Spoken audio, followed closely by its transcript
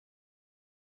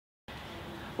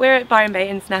We're at Byron Bay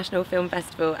International Film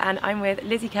Festival and I'm with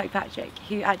Lizzie Kirkpatrick,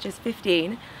 who at just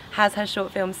 15 has her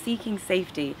short film Seeking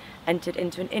Safety entered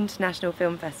into an international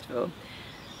film festival.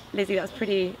 Lizzie, that's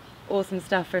pretty awesome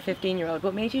stuff for a 15-year-old.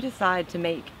 What made you decide to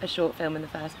make a short film in the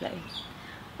first place?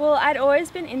 Well, I'd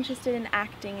always been interested in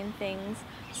acting and things,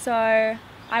 so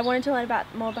I wanted to learn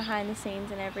about more behind the scenes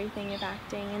and everything of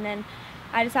acting, and then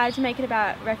I decided to make it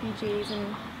about refugees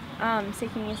and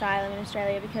seeking asylum in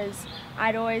Australia because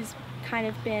I'd always kind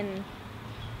of been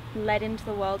led into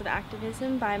the world of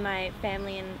activism by my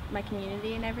family and my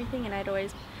community and everything, and I'd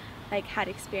always had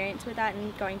experience with that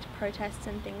and going to protests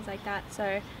and things like that,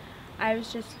 so I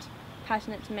was just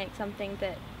passionate to make something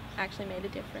that actually made a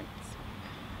difference.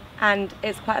 And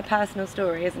it's quite a personal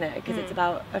story, isn't it? Because it's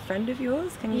about a friend of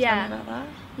yours. Can you tell me about that?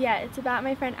 Yeah, it's about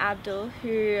my friend Abdul,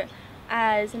 who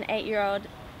as an 8-year-old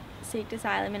sought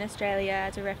asylum in Australia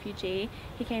as a refugee.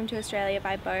 He came to Australia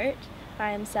by boat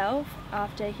by himself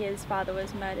after his father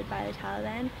was murdered by the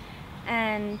Taliban,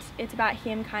 and it's about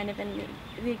him kind of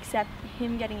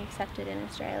him getting accepted in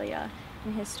Australia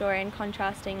in his story, and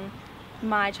contrasting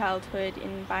my childhood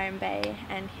in Byron Bay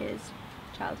and his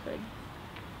childhood.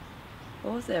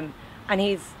 Awesome. And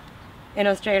he's in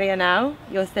Australia now?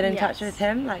 You're still in touch with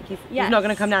him? He's not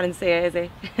going to come down and see it, is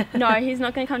he? No, he's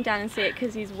not going to come down and see it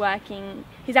because he's working.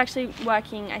 He's actually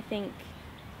working, I think,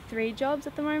 3 jobs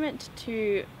at the moment.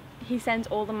 He sends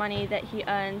all the money that he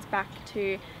earns back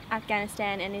to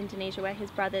Afghanistan and Indonesia, where his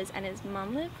brothers and his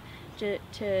mum live,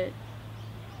 to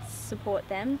support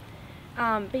them.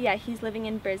 But yeah, he's living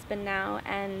in Brisbane now,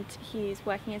 and he's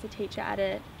working as a teacher at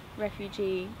a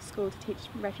refugee school to teach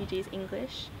refugees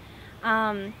English.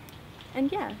 And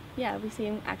yeah, we see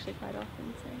him actually quite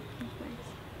often, so it's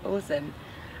nice. Awesome.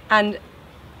 And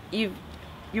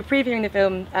you're previewing the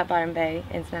film at Byron Bay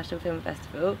International Film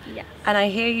Festival. Yes. And I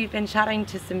hear you've been chatting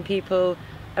to some people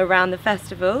around the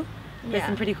festival. There's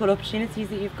some pretty cool opportunities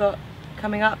that you've got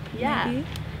coming up. Maybe?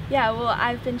 Yeah, well,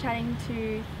 I've been chatting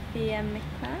to Thea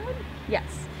McLeod.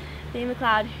 Yes, Thea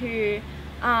McLeod, who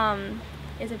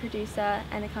is a producer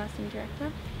and a casting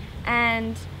director,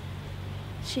 and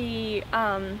she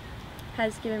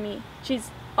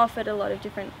she's offered a lot of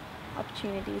different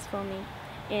opportunities for me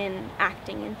in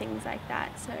acting and things like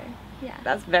that, so yeah.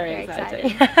 That's very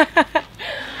exciting.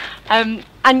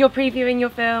 And you're previewing your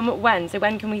film when? So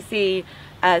when can we see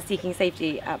Seeking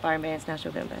Safety at Byron Bay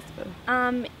International Film Festival?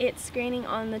 It's screening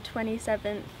on the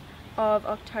 27th of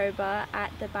October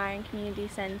at the Byron Community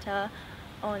Centre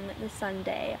on the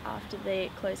Sunday after the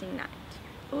closing night.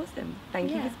 Awesome.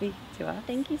 Thank you for speaking to us.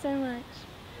 Thank you so much.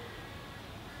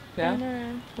 Yeah.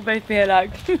 We'll both be here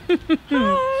like,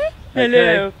 hi.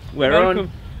 Hello. Okay. We're welcome.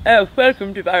 on. Oh,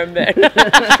 welcome to Byron Bay.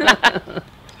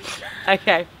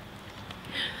 Okay.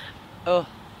 Oh,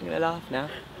 I'm going to laugh now.